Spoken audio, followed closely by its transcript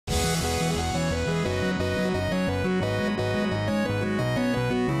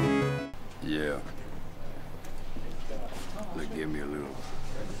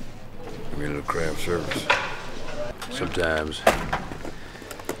service. Sometimes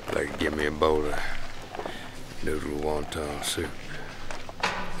they could give me a bowl of noodle wonton soup.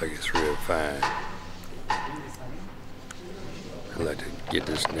 Like it's real fine. I like to get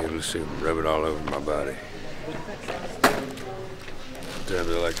this noodle soup and rub it all over my body.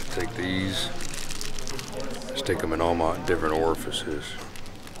 Sometimes I like to take these, stick them in all my different orifices,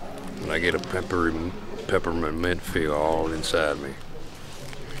 and I get a peppermint mint feel all inside me.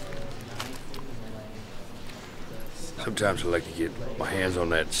 Sometimes I like to get my hands on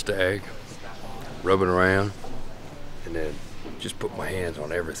that stag, rub it around, and then just put my hands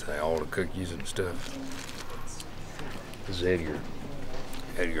on everything, all the cookies and stuff. This is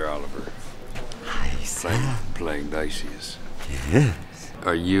Edgar Oliver, playing Dices. Yes.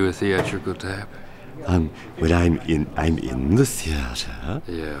 Are you a theatrical type? Well, I'm in the theater.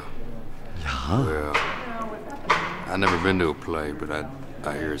 Yeah. Yeah. Well, I've never been to a play, but I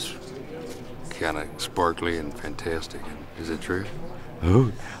hear it's kind of sparkly and fantastic. Is it true?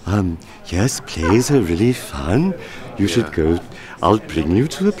 Oh, yes, plays are really fun. You should go. I'll bring you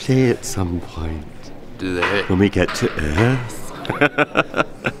to a play at some point. Do they? When we get to Earth.